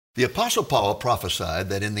The Apostle Paul prophesied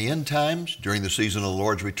that in the end times, during the season of the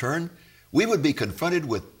Lord's return, we would be confronted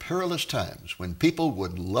with perilous times when people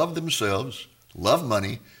would love themselves, love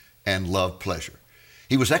money, and love pleasure.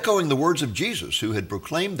 He was echoing the words of Jesus, who had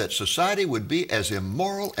proclaimed that society would be as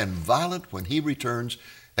immoral and violent when he returns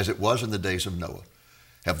as it was in the days of Noah.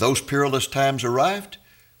 Have those perilous times arrived?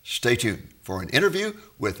 Stay tuned for an interview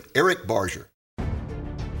with Eric Barger.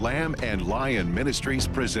 Lamb and Lion Ministries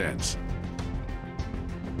presents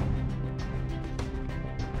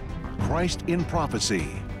Christ in Prophecy,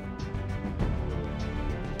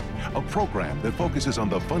 a program that focuses on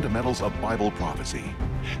the fundamentals of Bible prophecy,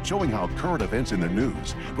 showing how current events in the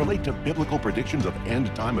news relate to biblical predictions of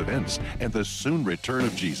end-time events and the soon return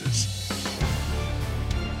of Jesus.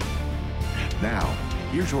 Now,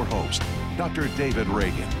 here's your host, Dr. David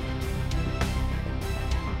Reagan.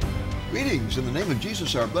 Greetings in the name of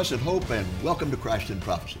Jesus, our blessed hope, and welcome to Christ in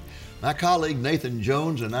Prophecy. My colleague Nathan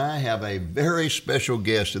Jones and I have a very special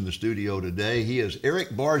guest in the studio today. He is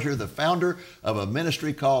Eric Barger, the founder of a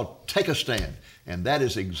ministry called Take a Stand. And that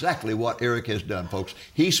is exactly what Eric has done, folks.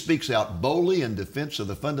 He speaks out boldly in defense of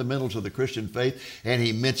the fundamentals of the Christian faith, and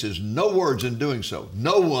he minces no words in doing so.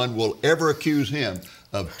 No one will ever accuse him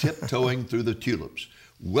of tiptoeing through the tulips.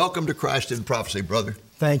 Welcome to Christ in Prophecy, brother.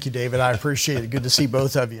 Thank you, David. I appreciate it. Good to see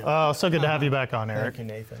both of you. Oh, so good to have you back on, Eric. Thank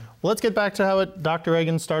you, Nathan. Well, let's get back to how Dr.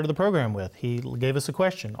 Reagan started the program with. He gave us a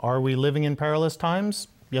question. Are we living in perilous times?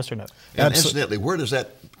 Yes or no? And incidentally, where does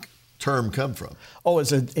that term come from? Oh,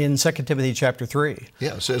 it's in 2 Timothy chapter 3.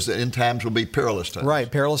 Yeah, it says that end times will be perilous times.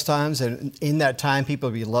 Right, perilous times. And in that time, people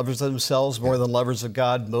will be lovers of themselves more than lovers of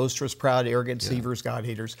God, boasters, proud, arrogant, deceivers, God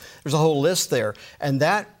haters. There's a whole list there. And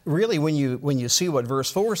that really, when you see what verse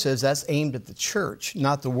 4 says, that's aimed at the church,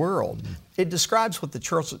 not the world. Mm-hmm. It describes what the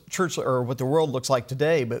church or what the world looks like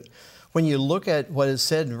today, but when you look at what is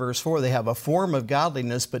said in verse 4, they have a form of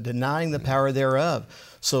godliness, but denying the power thereof.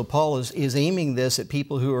 So Paul is aiming this at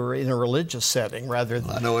people who are in a religious setting rather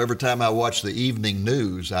than... I know every time I watch the evening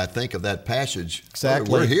news, I think of that passage.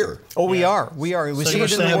 Exactly. We're here. Oh, we are. We are. We so see you're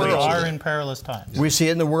it in the saying world. we are in perilous times. We see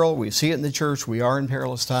it in the world. We see it in the church. We are in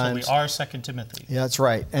perilous times. So we are 2 Timothy. Yeah, that's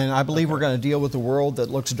right. And I believe we're going to deal with a world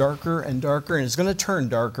that looks darker and darker, and it's going to turn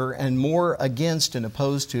darker and more against and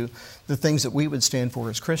opposed to the things that we would stand for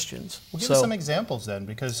as Christians. Well, give us some examples then,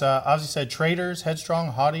 because as you said, traitors, headstrong,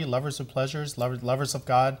 haughty, lovers of pleasures, lovers of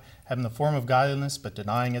God, having the form of godliness but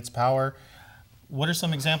denying its power. What are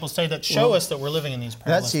some examples today that show us that we're living in these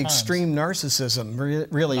perilous That's the times? extreme narcissism,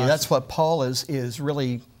 really. That's what Paul is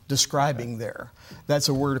really describing there. That's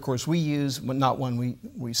a word, of course, we use, but not one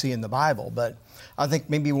we see in the Bible. But I think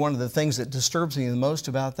maybe one of the things that disturbs me the most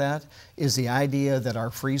about that is the idea that our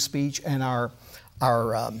free speech and our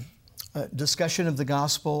discussion of the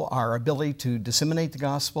gospel, our ability to disseminate the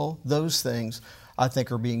gospel, those things I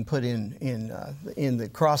think are being put in the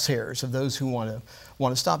crosshairs of those who want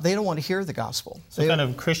to stop. They don't want to hear the gospel. So kind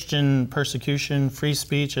of Christian persecution, free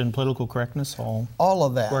speech, and political correctness all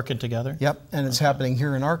of that working together? Yep, and it's happening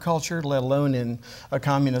here in our culture, let alone in a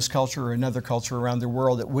communist culture or another culture around the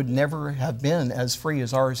world that would never have been as free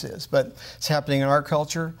as ours is. But it's happening in our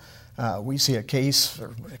culture. We see a case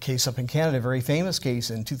up in Canada, a very famous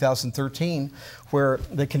case in 2013, where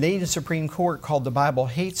the Canadian Supreme Court called the Bible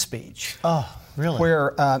hate speech. Oh, really?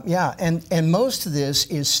 Where, and most of this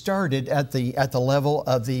is started at the level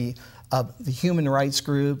of the human rights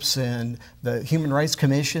groups and the human rights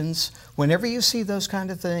commissions. Whenever you see those kind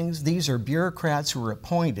of things, these are bureaucrats who are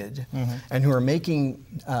appointed and who are making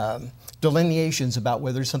delineations about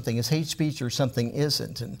whether something is hate speech or something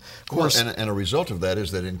isn't. And of course, and a result of that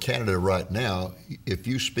is that in Canada right now, if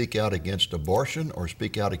you speak out against abortion or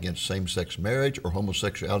speak out against same-sex marriage or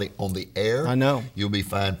homosexuality on the air, I know, you'll be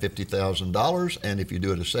fined $50,000, and if you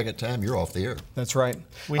do it a second time, you're off the air. That's right.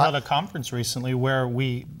 We had a conference recently where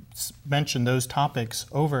we mentioned those topics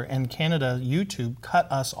over, and Canada YouTube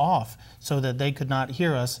cut us off so that they could not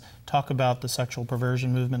hear us talk about the sexual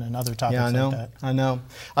perversion movement and other topics like that. I know.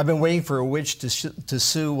 I've been waiting for a witch to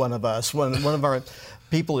sue one of us, one of our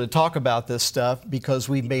people to talk about this stuff because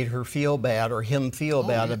we made her feel bad or him feel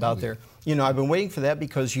bad about their... You know, I've been waiting for that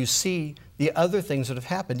because you see the other things that have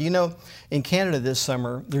happened. You know, in Canada this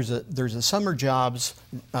summer, there's a summer jobs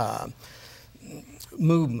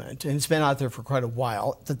movement, and it's been out there for quite a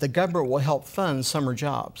while, that the government will help fund summer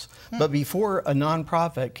jobs. But before a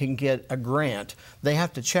nonprofit can get a grant, they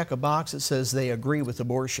have to check a box that says they agree with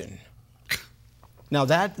abortion. Now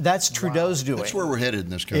that's Trudeau's doing. That's where we're headed in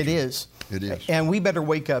this country. It is. It is. And we better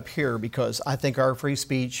wake up here because I think our free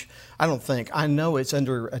speech, I know it's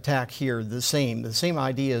under attack here. The same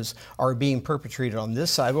ideas are being perpetrated on this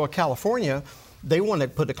side. Well, California, they want to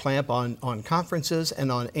put a clamp on conferences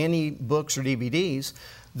and on any books or DVDs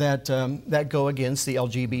that go against the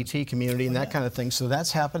LGBT community and that kind of thing. So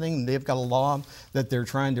that's happening. They've got a law that they're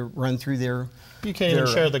trying to run through their... You can't even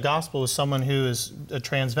share the gospel with someone who is a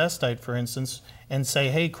transvestite, for instance, and say,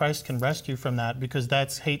 hey, Christ can rescue from that, because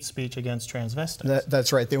that's hate speech against transvestites.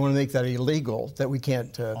 That's right. They want to make that illegal, that we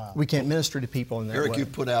can't minister to people in that way. Eric, you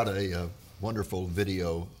put out a wonderful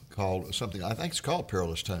video called something, I think it's called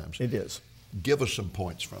Perilous Times. It is. Give us some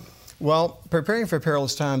points from it. Well, preparing for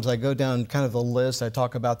Perilous Times, I go down kind of the list. I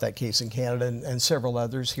talk about that case in Canada and several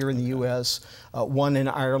others here in the U.S., one in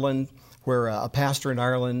Ireland, where a pastor in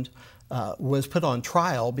Ireland was put on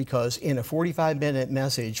trial because in a 45-minute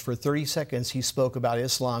message for 30 seconds he spoke about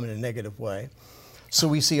Islam in a negative way. So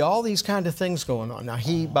we see all these kind of things going on. Now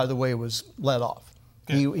he, by the way, was let off.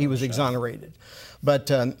 He was exonerated.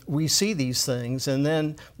 But we see these things, and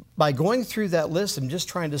then by going through that list, I'm just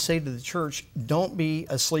trying to say to the church, don't be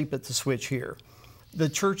asleep at the switch here. The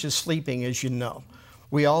church is sleeping, as you know.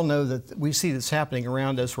 We all know that we see this happening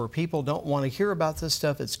around us where people don't want to hear about this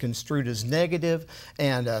stuff. It's construed as negative,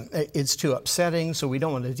 and it's too upsetting, so we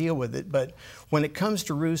don't want to deal with it. But when it comes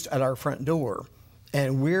to roost at our front door,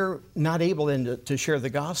 and we're not able then to share the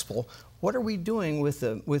gospel, what are we doing with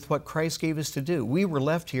what Christ gave us to do? We were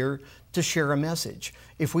left here to share a message.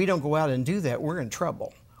 If we don't go out and do that, we're in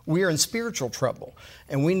trouble. We are in spiritual trouble,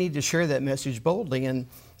 and we need to share that message boldly. And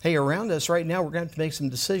hey, around us right now, we're going to have to make some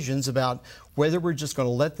decisions about whether we're just going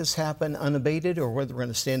to let this happen unabated or whether we're going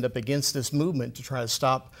to stand up against this movement to try to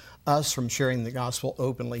stop us from sharing the gospel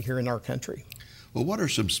openly here in our country. Well, what are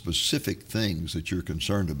some specific things that you're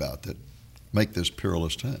concerned about that make this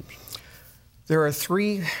perilous times? There are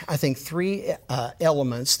three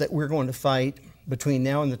elements that we're going to fight between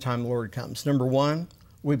now and the time the Lord comes. Number one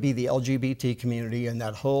would be the LGBT community and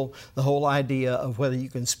the whole idea of whether you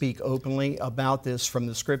can speak openly about this from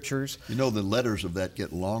the scriptures. You know, the letters of that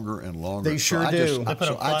get longer and longer. They sure do.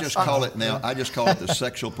 I just call it now. I just call it the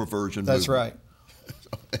sexual perversion movement. That's right.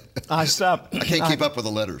 I can't keep up with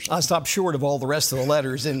the letters. I stopped short of all the rest of the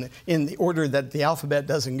letters in the order that the alphabet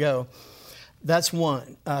doesn't go. That's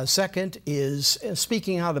one. Second is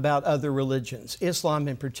speaking out about other religions, Islam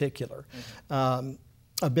in particular.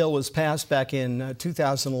 A bill was passed back in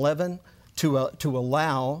 2011 to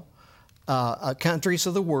allow countries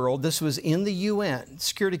of the world, this was in the UN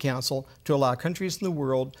Security Council, to allow countries in the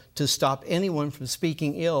world to stop anyone from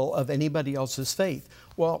speaking ill of anybody else's faith.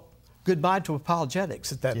 Well, goodbye to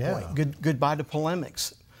apologetics at that point. Goodbye to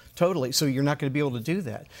polemics. Totally. So you're not going to be able to do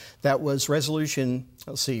that. That was resolution,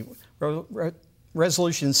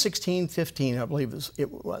 Resolution 1615, I believe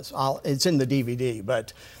it was. It's in the DVD,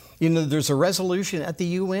 but you know, there's a resolution at the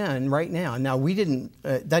UN right now. Now,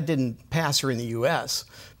 that didn't pass here in the U.S.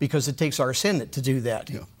 because it takes our Senate to do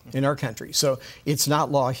that in our country. So it's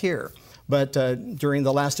not law here. But during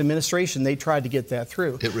the last administration, they tried to get that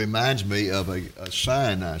through. It reminds me of a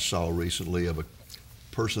sign I saw recently of a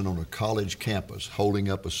person on a college campus holding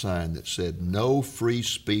up a sign that said, "No free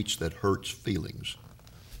speech that hurts feelings."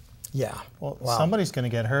 Yeah. Well, somebody's going to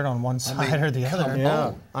get hurt on one side or the other.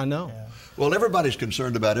 Yeah, I know. Yeah. Well, everybody's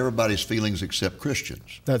concerned about everybody's feelings except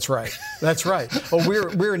Christians. That's right. That's right. Well,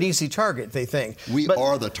 we're an easy target, they think. We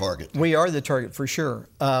are the target. We are the target for sure.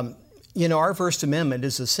 You know, our First Amendment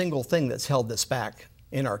is the single thing that's held this back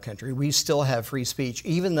in our country. We still have free speech,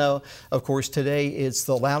 even though, of course, today it's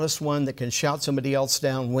the loudest one that can shout somebody else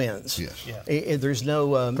down wins. Yes. Yeah. There's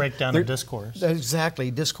no... breakdown of discourse.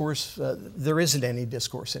 Exactly. Discourse, there isn't any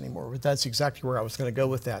discourse anymore, but that's exactly where I was going to go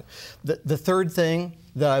with that. The third thing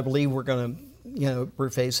that I believe we're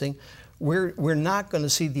facing, we're not going to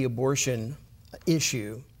see the abortion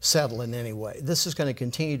issue settle in any way. This is going to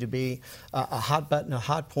continue to be a hot button, a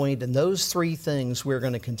hot point, and those three things we're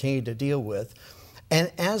going to continue to deal with. And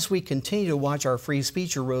as we continue to watch our free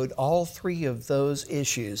speech erode, all three of those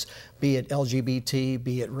issues, be it LGBT,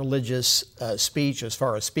 be it religious speech as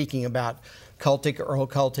far as speaking about cultic or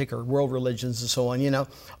occultic or world religions and so on, you know,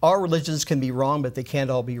 all religions can be wrong, but they can't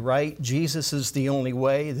all be right. Jesus is the only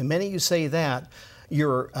way. The minute you say that,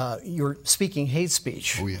 you're speaking hate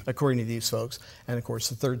speech, according to these folks. And of course,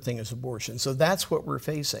 the third thing is abortion. So that's what we're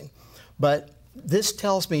facing. But this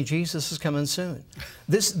tells me Jesus is coming soon.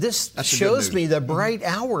 This shows me the bright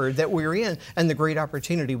hour that we're in and the great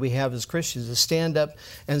opportunity we have as Christians to stand up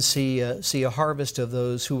and see a harvest of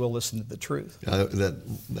those who will listen to the truth.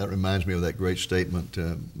 That reminds me of that great statement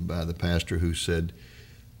by the pastor who said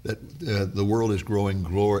that the world is growing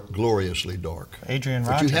gloriously dark. Adrian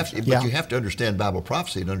Rogers. But you have to understand Bible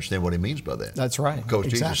prophecy and understand what he means by that. That's right. Because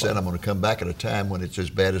Jesus said, "I'm going to come back at a time when it's as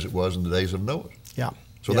bad as it was in the days of Noah." Yeah.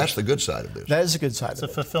 So that's the good side of this. That is a good side It's of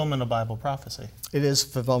a it. fulfillment of Bible prophecy. It is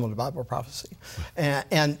fulfillment of Bible prophecy.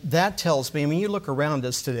 And that tells me, I mean, you look around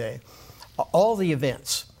us today, all the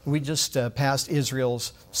events, we just passed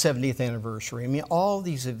Israel's 70th anniversary. I mean, all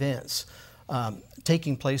these events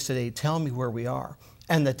taking place today tell me where we are.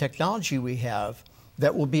 And the technology we have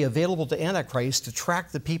that will be available to Antichrist to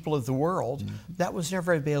track the people of the world, that was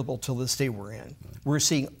never available till this day we're in. We're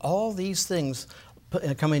seeing all these things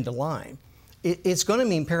come into line. It's going to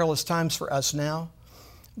mean perilous times for us now,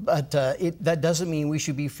 but that doesn't mean we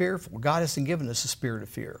should be fearful. God hasn't given us a spirit of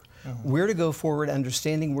fear. We're to go forward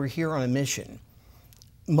understanding we're here on a mission.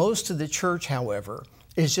 Most of the church, however,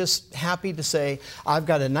 is just happy to say, I've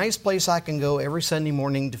got a nice place I can go every Sunday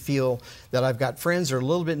morning to feel that I've got friends that are a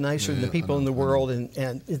little bit nicer than the people in the world,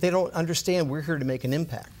 and they don't understand we're here to make an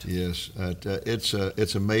impact. Yes,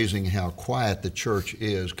 it's amazing how quiet the church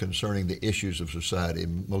is concerning the issues of society.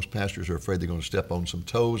 Most pastors are afraid they're going to step on some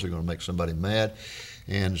toes, they're going to make somebody mad.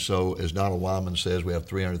 And so, as Donald Wildman says, we have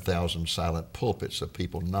 300,000 silent pulpits of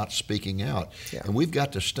people not speaking out. Yeah. And we've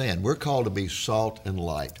got to stand. We're called to be salt and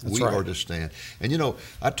light. That's we right. are to stand. And you know,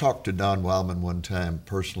 I talked to Don Wildman one time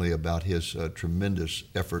personally about his tremendous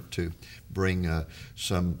effort to bring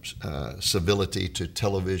some civility to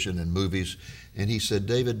television and movies. And he said,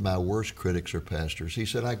 David, my worst critics are pastors. He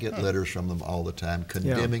said, I get letters from them all the time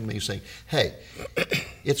condemning me, saying, hey,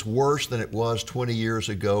 it's worse than it was 20 years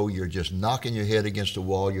ago. You're just knocking your head against the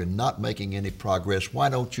wall. You're not making any progress. Why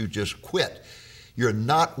don't you just quit? You're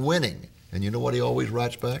not winning. And you know what he always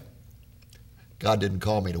writes back? God didn't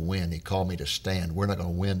call me to win. He called me to stand. We're not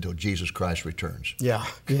going to win until Jesus Christ returns. Yeah.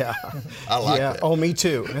 I like that. Oh, me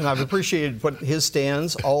too. And I've appreciated what his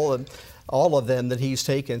stands, all of them that he's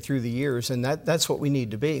taken through the years, and that's what we need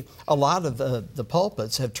to be. A lot of the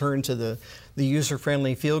pulpits have turned to the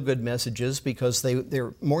user-friendly, feel-good messages because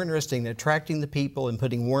they're more interested in attracting the people and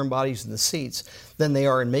putting warm bodies in the seats than they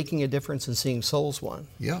are in making a difference and seeing souls won.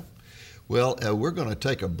 Yeah. Well, we're going to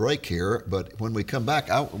take a break here, but when we come back,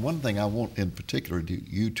 one thing I want in particular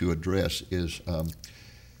you to address is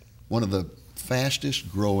one of the fastest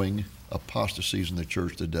growing apostasies in the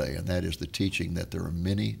church today, and that is the teaching that there are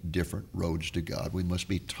many different roads to God. We must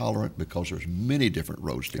be tolerant because there's many different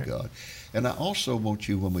roads to God. And I also want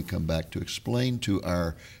you, when we come back, to explain to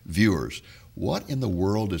our viewers what in the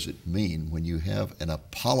world does it mean when you have an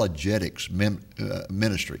apologetics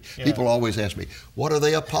ministry? Yeah. People always ask me, what are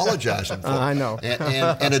they apologizing for? I know.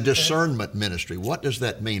 and a discernment ministry. What does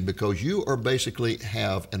that mean? Because you are basically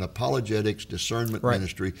have an apologetics discernment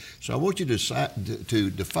ministry. So I want you to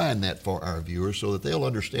define that for our viewers so that they'll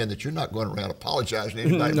understand that you're not going around apologizing to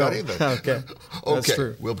anybody about anything. Okay. That's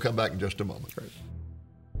true. We'll come back in just a moment. Great.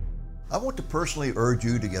 I want to personally urge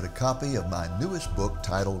you to get a copy of my newest book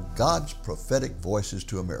titled God's Prophetic Voices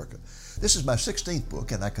to America. This is my 16th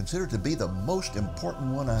book, and I consider it to be the most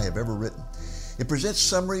important one I have ever written. It presents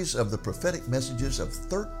summaries of the prophetic messages of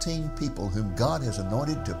 13 people whom God has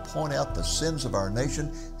anointed to point out the sins of our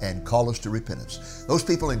nation and call us to repentance. Those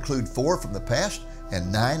people include 4 from the past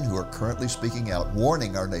and 9 who are currently speaking out,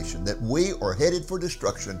 warning our nation that we are headed for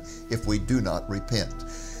destruction if we do not repent.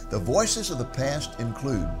 The voices of the past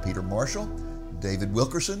include Peter Marshall, David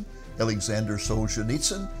Wilkerson, Alexander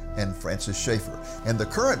Solzhenitsyn, and Francis Schaeffer. And the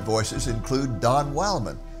current voices include Don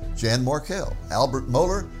Wildman, Jan Markell, Albert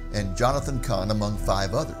Mohler, and Jonathan Cahn, among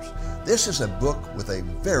 5 others. This is a book with a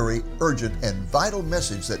very urgent and vital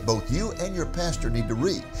message that both you and your pastor need to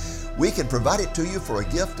read. We can provide it to you for a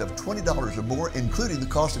gift of $20 or more, including the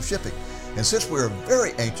cost of shipping. And since we're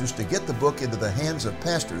very anxious to get the book into the hands of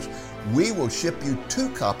pastors, we will ship you 2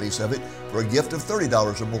 copies of it for a gift of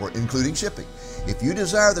 $30 or more, including shipping. If you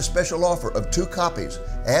desire the special offer of 2 copies,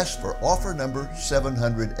 ask for offer number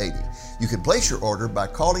 780. You can place your order by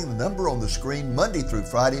calling the number on the screen Monday through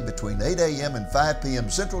Friday between 8 a.m. and 5 p.m.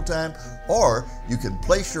 Central Time, or you can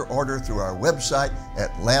place your order through our website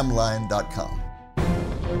at lamblion.com.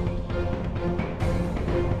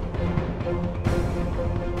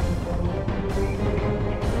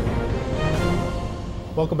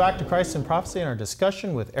 Welcome back to Christ in Prophecy and our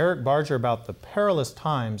discussion with Eric Barger about the perilous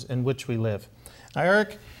times in which we live. Now,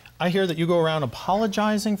 Eric, I hear that you go around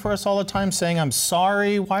apologizing for us all the time, saying, I'm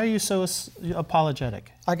sorry. Why are you so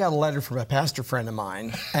apologetic? I got a letter from a pastor friend of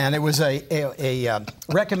mine, and it was a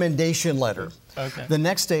recommendation letter. Okay. The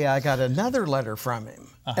next day, I got another letter from him.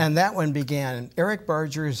 And that one began, Eric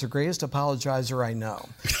Barger is the greatest apologizer I know.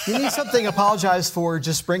 You need something to apologize for,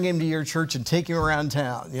 just bring him to your church and take him around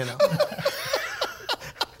town, you know.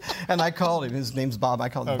 And I called him. His name's Bob. I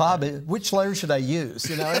called him, Bob, which letter should I use?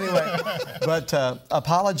 Anyway. But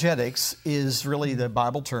apologetics is really the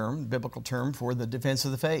Bible term, biblical term for the defense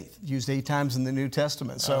of the faith, used 8 times in the New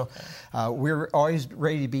Testament. So we're always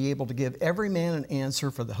ready to be able to give every man an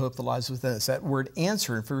answer for the hope that lies within us. That word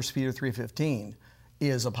answer in 1 Peter 3:15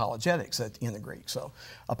 is apologetics in the Greek. So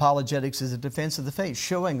apologetics is a defense of the faith,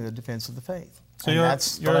 showing the defense of the faith. So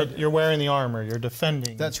you're wearing the armor, you're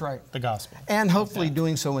defending that's right. the gospel. And hopefully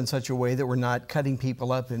doing so in such a way that we're not cutting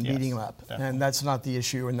people up and beating them up. Definitely. And that's not the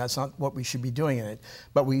issue, and that's not what we should be doing in it.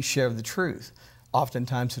 But we share the truth.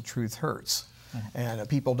 Oftentimes the truth hurts. And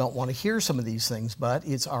people don't want to hear some of these things, but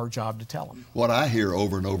it's our job to tell them. What I hear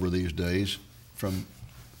over and over these days from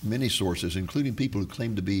many sources, including people who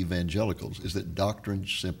claim to be evangelicals, is that doctrine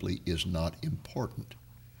simply is not important.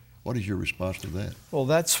 What is your response to that? Well,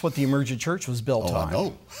 that's what the emergent church was built on. I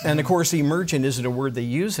know. And of course, the emergent isn't a word they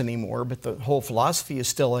use anymore, but the whole philosophy is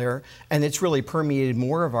still there, and it's really permeated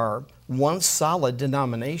more of our once solid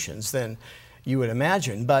denominations than you would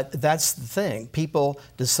imagine. But that's the thing. People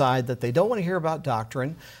decide that they don't want to hear about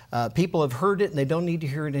doctrine. People have heard it and they don't need to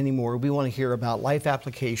hear it anymore. We want to hear about life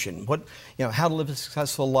application, how to live a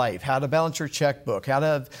successful life, how to balance your checkbook, how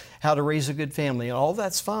to raise a good family, and all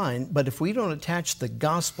that's fine. But if we don't attach the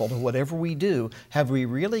gospel to whatever we do, have we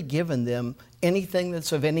really given them anything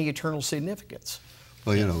that's of any eternal significance?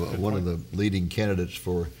 Well, one of the leading candidates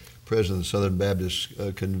for president of the Southern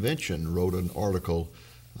Baptist Convention wrote an article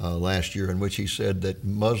last year in which he said that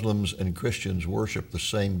Muslims and Christians worship the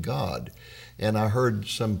same God. And I heard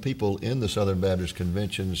some people in the Southern Baptist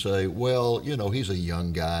Convention say, well, he's a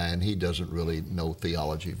young guy and he doesn't really know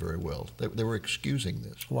theology very well. They were excusing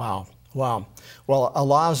this. Wow. Well,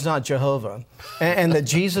 Allah is not Jehovah. And the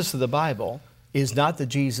Jesus of the Bible is not the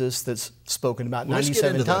Jesus that's spoken about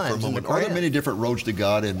 97 times in the Quran. Are there many different roads to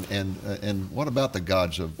God, and what about the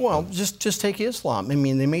gods of... Well, just take Islam. I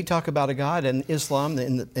mean, they may talk about a God in Islam,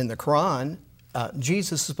 in the Quran.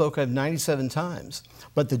 Jesus is spoken of 97 times,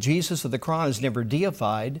 but the Jesus of the Quran is never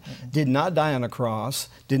deified, did not die on a cross,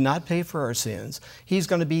 did not pay for our sins. He's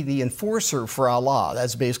going to be the enforcer for Allah.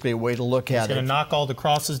 That's basically a way to look at it. He's going to knock all the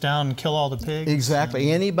crosses down and kill all the pigs? Exactly.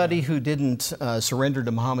 Anybody who didn't surrender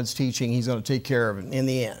to Muhammad's teaching, he's going to take care of it in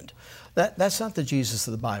the end. That's not the Jesus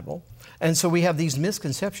of the Bible. And so we have these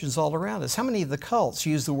misconceptions all around us. How many of the cults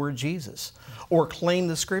use the word Jesus or claim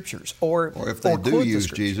the Scriptures? Or if they do use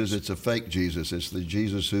Jesus, it's a fake Jesus. It's the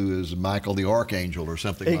Jesus who is Michael the Archangel or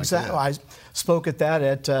something like that. Exactly. I spoke at that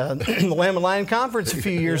at the Lamb and Lion Conference a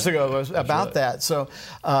few years ago about that. So,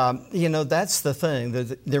 that's the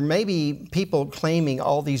thing. There may be people claiming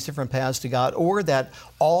all these different paths to God, or that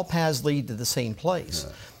all paths lead to the same place.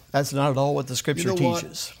 Yeah. That's not at all what the Scripture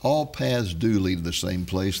teaches. What? All paths do lead to the same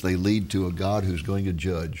place. They lead to a God who's going to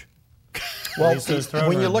judge. Well,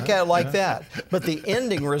 when you look at it like that, but the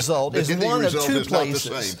ending result is one of two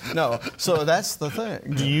places. No, so that's the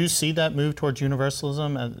thing. Do you see that move towards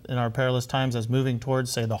universalism in our perilous times as moving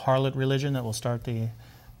towards, say, the harlot religion that will start the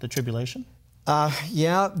tribulation?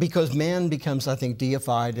 Yeah, because man becomes, I think,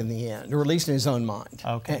 deified in the end, or at least in his own mind.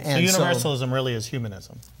 Okay, so universalism really is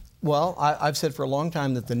humanism. Well, I've said for a long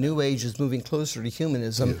time that the New Age is moving closer to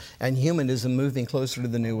humanism, and humanism moving closer to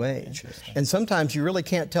the New Age. And sometimes you really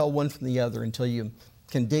can't tell one from the other until you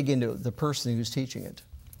can dig into the person who's teaching it.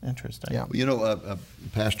 Interesting. Yeah.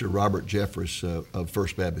 Pastor Robert Jeffress of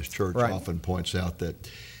First Baptist Church often points out that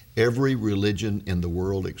every religion in the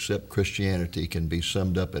world except Christianity can be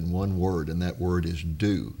summed up in one word, and that word is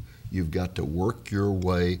do. You've got to work your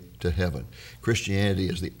way to heaven. Christianity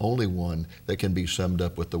is the only one that can be summed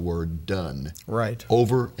up with the word done. Right.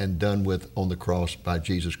 Over and done with on the cross by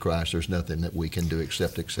Jesus Christ. There's nothing that we can do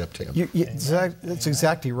except accept Him. That's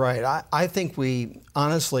exactly right. I think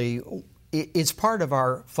it's part of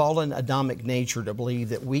our fallen Adamic nature to believe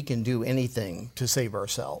that we can do anything to save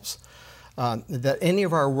ourselves, that any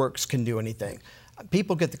of our works can do anything.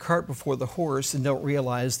 People get the cart before the horse and don't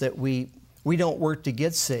realize that we don't work to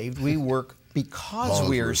get saved. We work because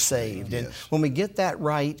we are saved. Yes. And when we get that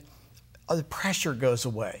right, the pressure goes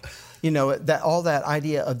away. All that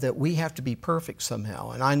idea of that we have to be perfect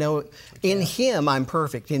somehow. And I know in Him I'm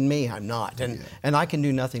perfect, in me I'm not. And I can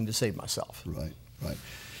do nothing to save myself. Right.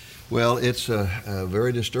 Well, it's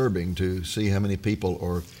very disturbing to see how many people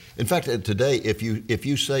are... In fact, today, if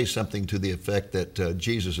you say something to the effect that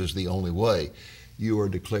Jesus is the only way, you are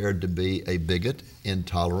declared to be a bigot,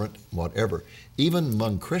 intolerant, whatever. Even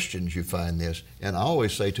among Christians you find this, and I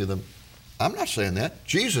always say to them, I'm not saying that.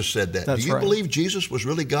 Jesus said that. That's Do you right. believe Jesus was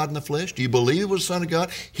really God in the flesh? Do you believe he was the Son of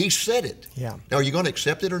God? He said it. Yeah. Now, are you going to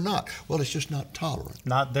accept it or not? Well, it's just not tolerant.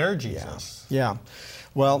 Not their Jesus. Yeah.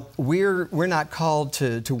 Well, we're not called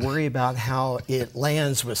to worry about how it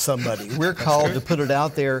lands with somebody. We're called to put it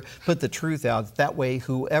out there, put the truth out. That way,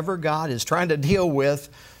 whoever God is trying to deal with,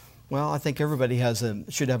 well, I think everybody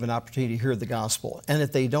should have an opportunity to hear the gospel. And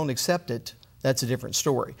if they don't accept it, that's a different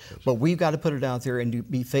story. But we've got to put it out there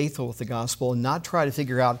and be faithful with the gospel and not try to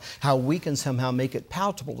figure out how we can somehow make it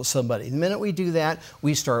palatable to somebody. The minute we do that,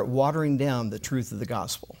 we start watering down the truth of the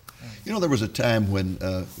gospel. You know, there was a time when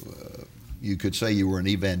you could say you were an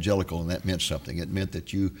evangelical, and that meant something. It meant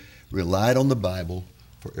that you relied on the Bible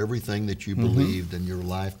for everything that you believed and your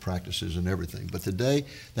life practices and everything. But today,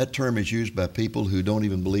 that term is used by people who don't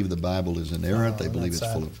even believe the Bible is inerrant. They believe it's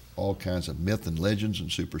full of all kinds of myth and legends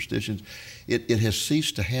and superstitions. It has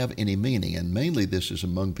ceased to have any meaning, and mainly this is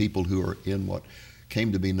among people who are in what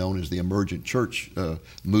came to be known as the emergent church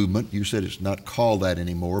movement. You said it's not called that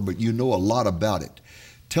anymore, but you know a lot about it.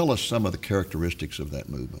 Tell us some of the characteristics of that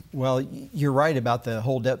movement. Well, you're right about the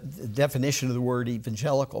whole definition of the word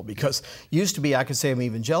evangelical, because used to be I could say I'm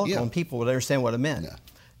evangelical and people would understand what it meant. Yeah.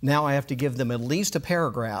 Now I have to give them at least a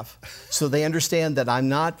paragraph so they understand that I'm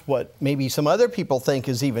not what maybe some other people think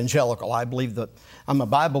is evangelical. I believe that I'm a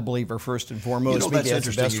Bible believer first and foremost. You know, that's Maybe the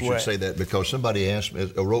interesting best you way. should say that, because somebody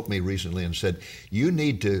wrote me recently and said, you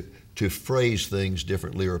need to phrase things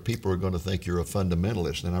differently or people are going to think you're a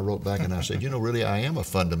fundamentalist. And I wrote back and I said, you know, really, I am a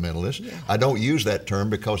fundamentalist. Yeah. I don't use that term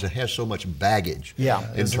because it has so much baggage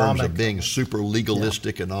in terms of being super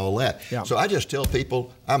legalistic and all that. Yeah. So I just tell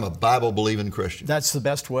people I'm a Bible-believing Christian. That's the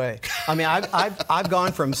best way. I mean, I've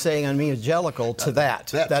gone from saying I'm evangelical to that.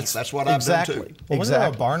 That's what I've done too. Well, wasn't there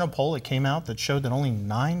a Barna poll that came out that showed that only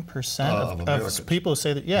 9% of people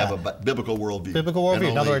say that, have a biblical worldview. Biblical worldview.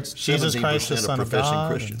 In other words, Jesus Christ, the Son of God.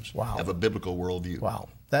 Christians have a biblical worldview. Wow.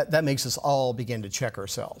 That makes us all begin to check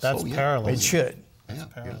ourselves. That's perilous. It should. Yeah.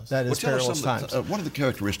 That is perilous times. What are the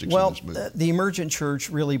characteristics of this movement? The emergent church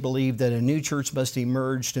really believed that a new church must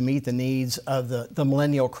emerge to meet the needs of the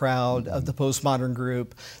millennial crowd, of the postmodern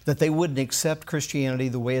group, that they wouldn't accept Christianity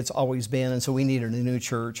the way it's always been, and so we needed a new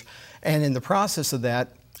church. And in the process of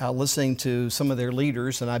that, listening to some of their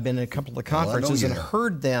leaders, and I've been in a couple of conferences and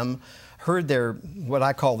heard their, what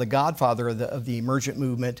I call the godfather of the emergent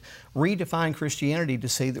movement, redefine Christianity to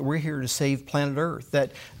say that we're here to save planet Earth.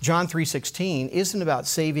 That John 3:16 isn't about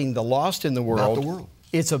saving the lost in the world. Not the world.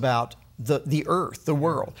 It's about the earth, the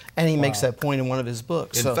world. And he makes that point in one of his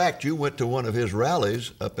books. In fact, you went to one of his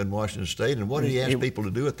rallies up in Washington State, and what did he ask people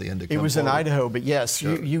to do at the end? It was in Idaho, but yes,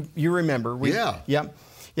 you remember.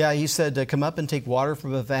 Yeah, he said, come up and take water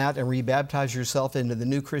from a vat and rebaptize yourself into the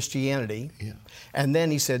new Christianity. Yeah. And then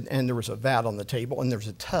he said, and there was a vat on the table, and there was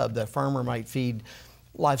a tub that a farmer might feed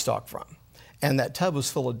livestock from. And that tub was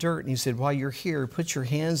full of dirt. And he said, while you're here, put your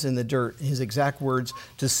hands in the dirt, his exact words,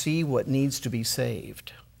 to see what needs to be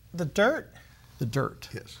saved. The dirt? The dirt.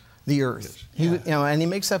 Yes. The earth. Yes. And he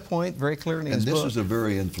makes that point very clearly in his book. And this is a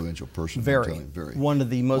very influential person. Very. One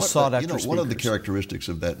of the most sought after speakers. One of the characteristics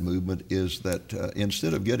of that movement is that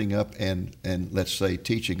instead of getting up and let's say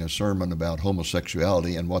teaching a sermon about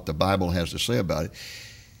homosexuality and what the Bible has to say about it,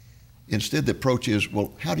 instead the approach is,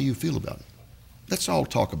 well, how do you feel about it? Let's all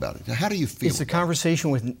talk about it. How do you feel? It's a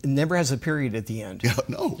conversation it never has a period at the end. Yeah,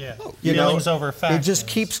 no. Feelings over facts. It just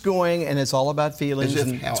keeps going, and it's all about feelings.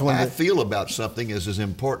 As if how I feel about something is as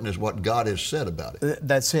important as what God has said about it.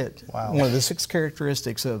 That's it. Wow. One of the 6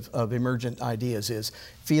 characteristics of emergent ideas is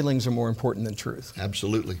feelings are more important than truth.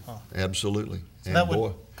 Absolutely. Absolutely. And that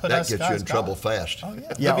boy, that gets you in trouble fast. Oh,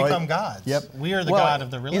 yeah. We become gods. Yep. We are the God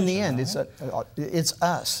of the religion. In the end, it's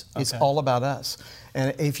us. Okay. It's all about us.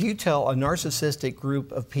 And if you tell a narcissistic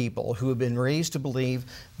group of people who have been raised to believe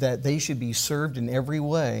that they should be served in every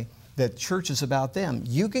way, that church is about them,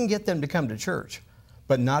 you can get them to come to church.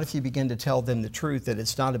 But not if you begin to tell them the truth that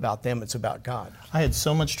it's not about them, it's about God. I had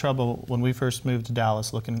so much trouble when we first moved to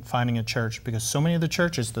Dallas finding a church, because so many of the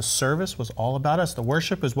churches, the service was all about us. The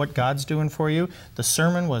worship is what God's doing for you. The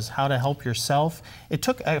sermon was how to help yourself. It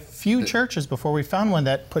took a few churches before we found one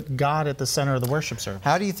that put God at the center of the worship service.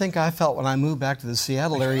 How do you think I felt when I moved back to the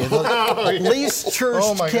Seattle area? The least church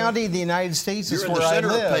county in the United States is where I live.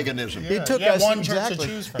 You're in the center of paganism. It took us one church to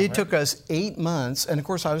choose from, It took us 8 months, and of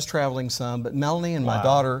course I was traveling some, but Melanie and my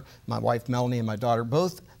daughter, my wife Melanie and my daughter,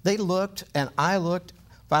 both, they looked and I looked.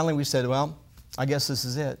 Finally we said, well, I guess this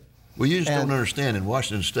is it. Well, you just don't understand. In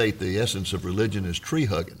Washington State, the essence of religion is tree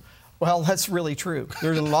hugging. Well, that's really true.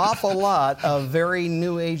 There's an awful lot of very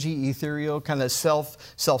New Agey, ethereal, kind of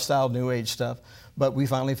self-styled New Age stuff. but we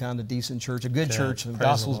finally found a decent church, a good church, and the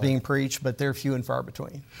gospel's being preached, but they're few and far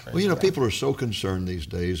between. Well, people are so concerned these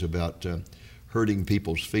days about hurting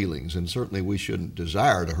people's feelings, and certainly we shouldn't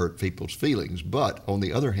desire to hurt people's feelings, but on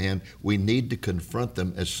the other hand, we need to confront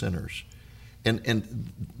them as sinners.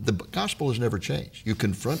 And the gospel has never changed. You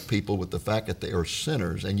confront people with the fact that they are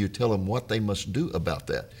sinners, and you tell them what they must do about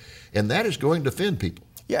that. And that is going to offend people.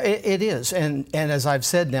 Yeah, it is. And as I've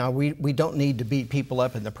said now, we don't need to beat people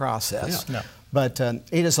up in the process. Yeah. No. But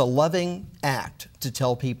it is a loving act to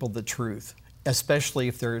tell people the truth, especially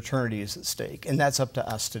if their eternity is at stake. And that's up to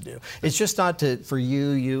us to do. It's just not for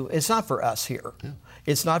you. It's not for us here. Yeah.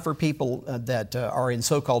 It's not for people that are in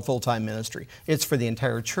so-called full-time ministry. It's for the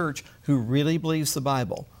entire church who really believes the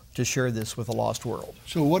Bible to share this with a lost world.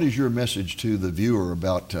 So what is your message to the viewer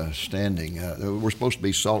about standing? We're supposed to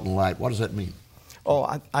be salt and light. What does that mean?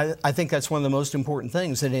 Oh, I think that's one of the most important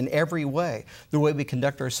things, that in every way, the way we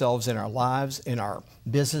conduct ourselves in our lives, in our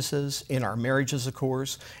businesses, in our marriages, of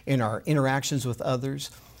course, in our interactions with others,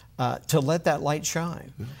 to let that light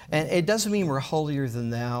shine. Mm-hmm. And it doesn't mean we're holier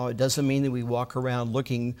than thou. It doesn't mean that we walk around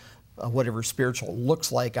looking whatever spiritual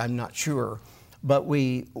looks like, I'm not sure. But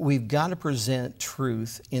we've got to present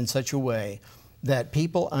truth in such a way that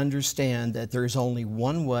people understand that there's only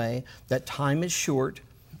one way, that time is short,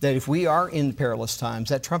 that if we are in perilous times,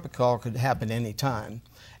 that trumpet call could happen any time.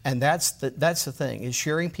 And that's the thing, is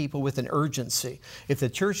sharing people with an urgency. If the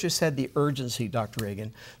church just had the urgency, Dr.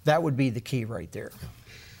 Reagan, that would be the key right there.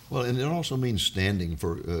 Well, and it also means standing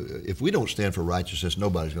for, if we don't stand for righteousness,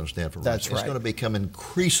 nobody's going to stand for righteousness. That's right. It's going to become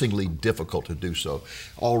increasingly difficult to do so.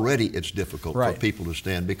 Already it's difficult for people to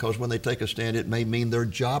stand, because when they take a stand, it may mean their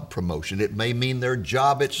job promotion. It may mean their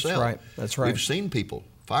job itself. That's right. That's right. We've seen people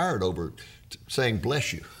fired over saying,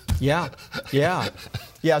 bless you. Yeah.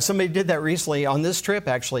 Somebody did that recently on this trip,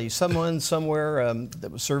 actually. Someone somewhere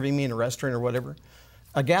that was serving me in a restaurant or whatever,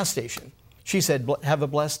 a gas station. She said, have a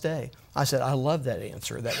blessed day. I said, I love that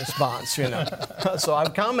answer, that response, So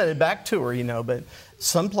I've commented back to her, but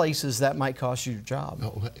some places that might cost you your job.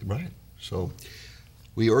 Oh, right. So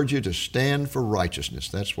we urge you to stand for righteousness.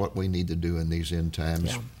 That's what we need to do in these end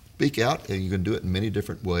times. Yeah. Speak out, and you can do it in many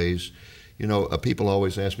different ways. People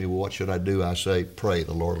always ask me, well, what should I do? I say, pray.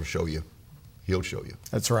 The Lord will show you. He'll show you.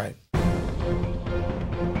 That's right.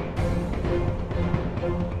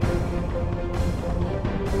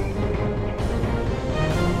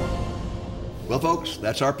 Well, folks,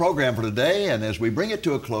 that's our program for today. And as we bring it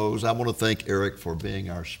to a close, I want to thank Eric for being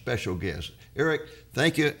our special guest. Eric,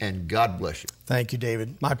 thank you, and God bless you. Thank you,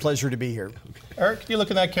 David. My pleasure to be here. Okay. Eric, can you look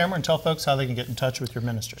at that camera and tell folks how they can get in touch with your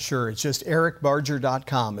ministry? Sure. It's just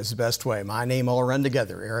ericbarger.com is the best way. My name all run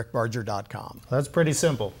together, ericbarger.com. That's pretty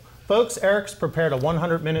simple. Folks, Eric's prepared a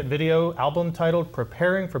 100-minute video album titled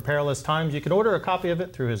Preparing for Perilous Times. You can order a copy of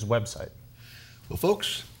it through his website. Well,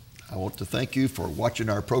 folks, I want to thank you for watching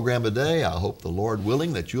our program today. I hope, the Lord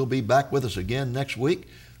willing, that you'll be back with us again next week.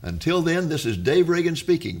 Until then, this is Dave Reagan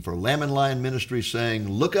speaking for Lamb and Lion Ministries, saying,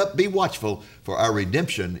 look up, be watchful, for our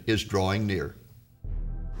redemption is drawing near.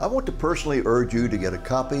 I want to personally urge you to get a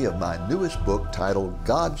copy of my newest book titled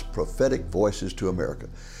God's Prophetic Voices to America.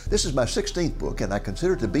 This is my 16th book, and I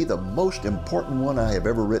consider it to be the most important one I have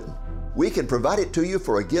ever written. We can provide it to you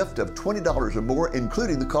for a gift of $20 or more,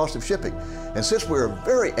 including the cost of shipping. And since we're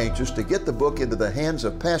very anxious to get the book into the hands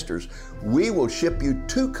of pastors, we will ship you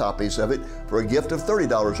 2 copies of it for a gift of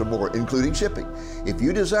 $30 or more, including shipping. If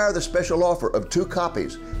you desire the special offer of 2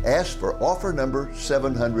 copies, ask for offer number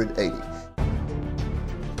 780.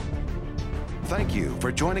 Thank you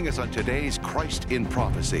for joining us on today's Christ in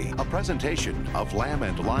Prophecy, a presentation of Lamb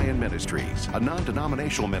and Lion Ministries, a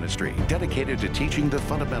non-denominational ministry dedicated to teaching the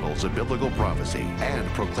fundamentals of biblical prophecy and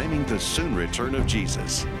proclaiming the soon return of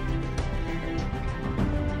Jesus.